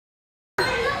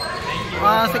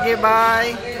Oh, sige,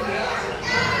 bye.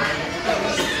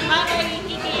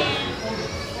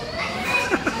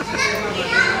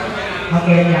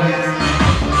 Okay, yeah.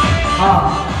 Oh,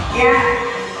 yeah.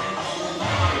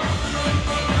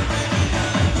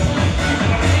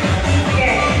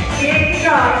 Okay, sige,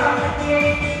 ikaw.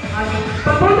 Okay.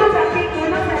 Papunta sa akin,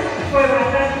 puno sa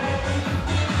formatter.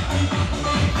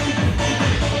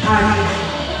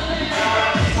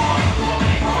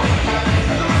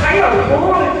 Sayaw,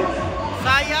 pun.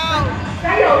 Sayaw.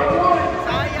 Sayaw, pun.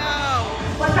 Sayaw.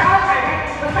 Pasal kan?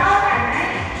 Pasal kan?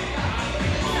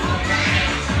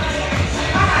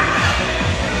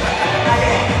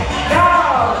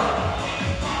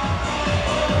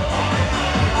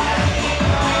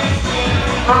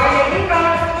 Okay,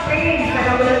 ikot. Please,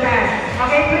 nagabulutan.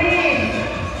 Okay, please.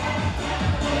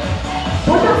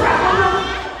 Putok sa putok.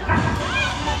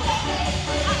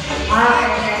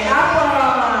 Okay, tapos.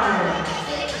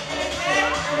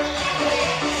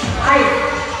 Ay.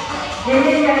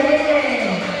 Lilin.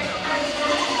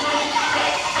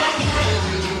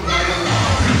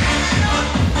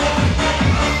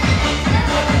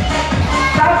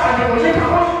 Tapos, ano mo siya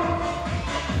ako?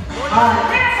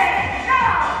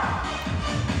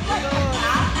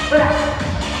 Bola.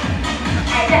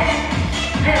 Ayo.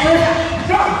 Ayo bola.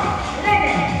 Go.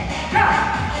 Lene. Go.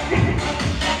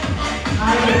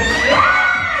 Ayo.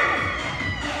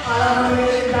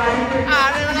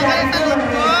 Ano na kayo sa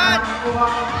likod?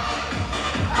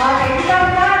 Okay, kita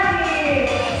lagi.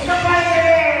 Kita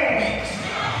lagi.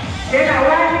 Dia nak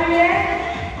wadi ni.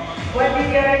 Wadi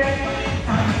dia.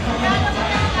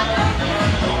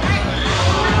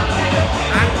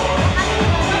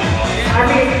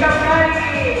 Adik kita lagi.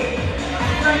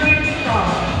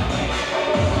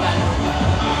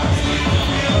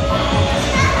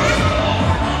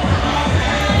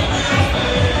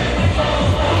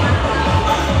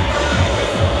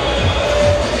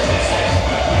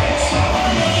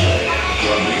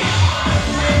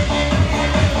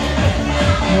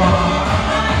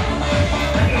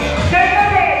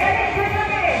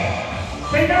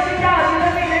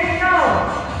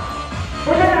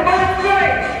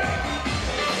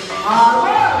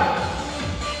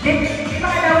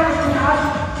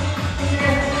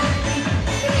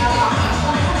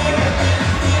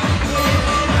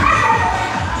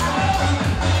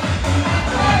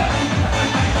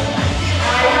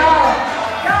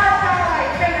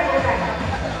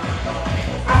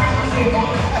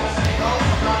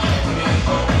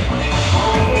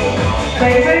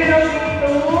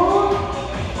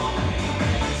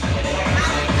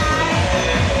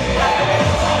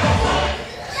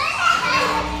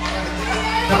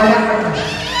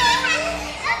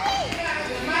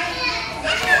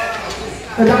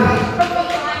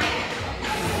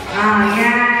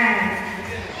 Yes.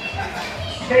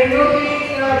 So you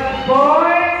pick your board.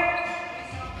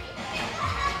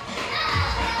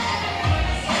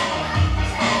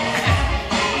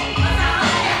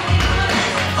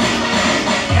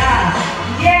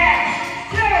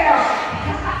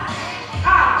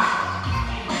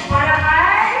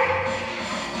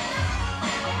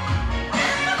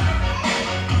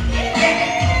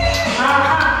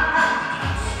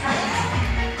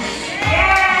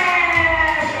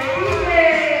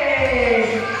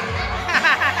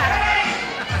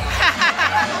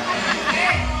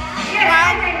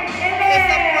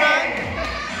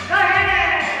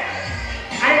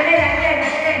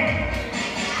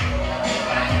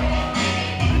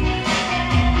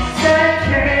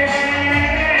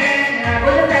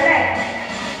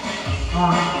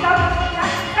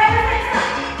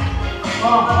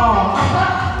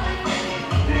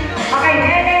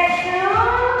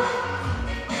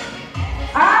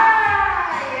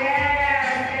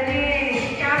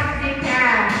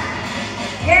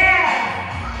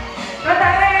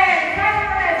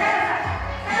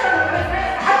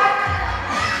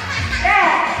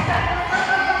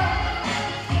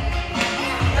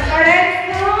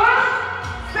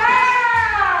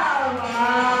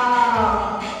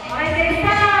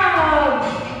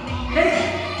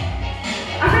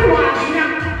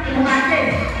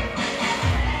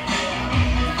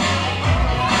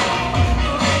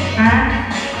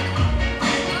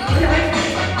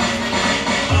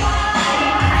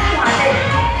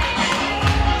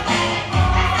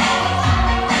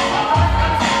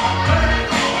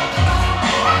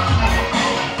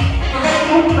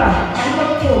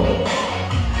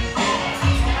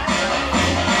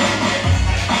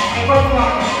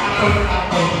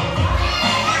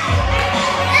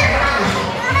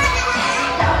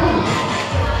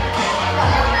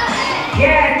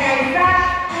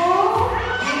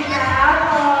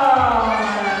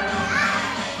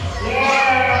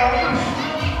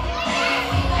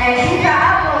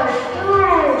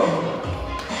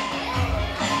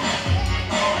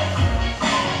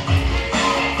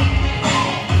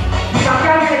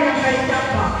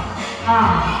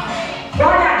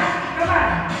 Donna, come on.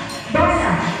 Donna.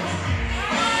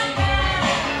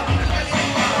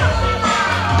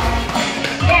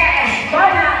 Yeah,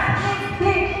 Donna.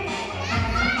 Please.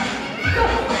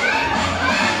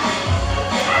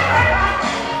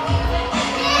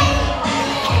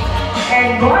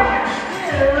 And Donna.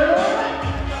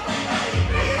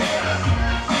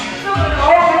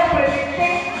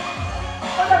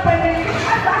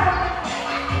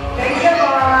 Thank you,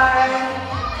 boy.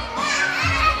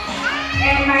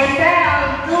 And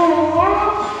myself, too.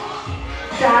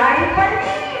 Chai panin.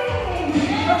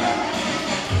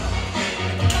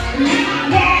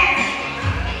 Yes.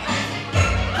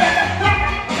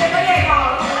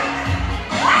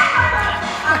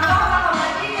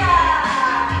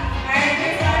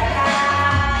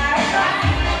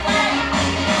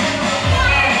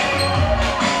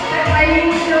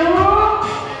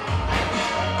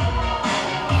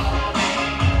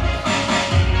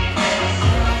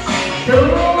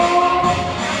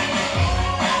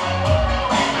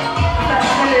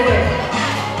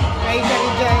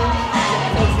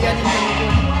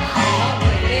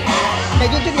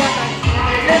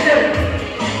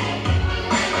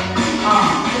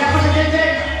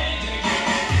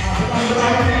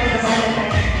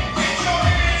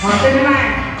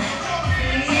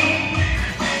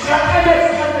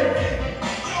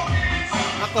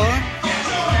 Ako?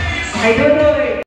 I don't know.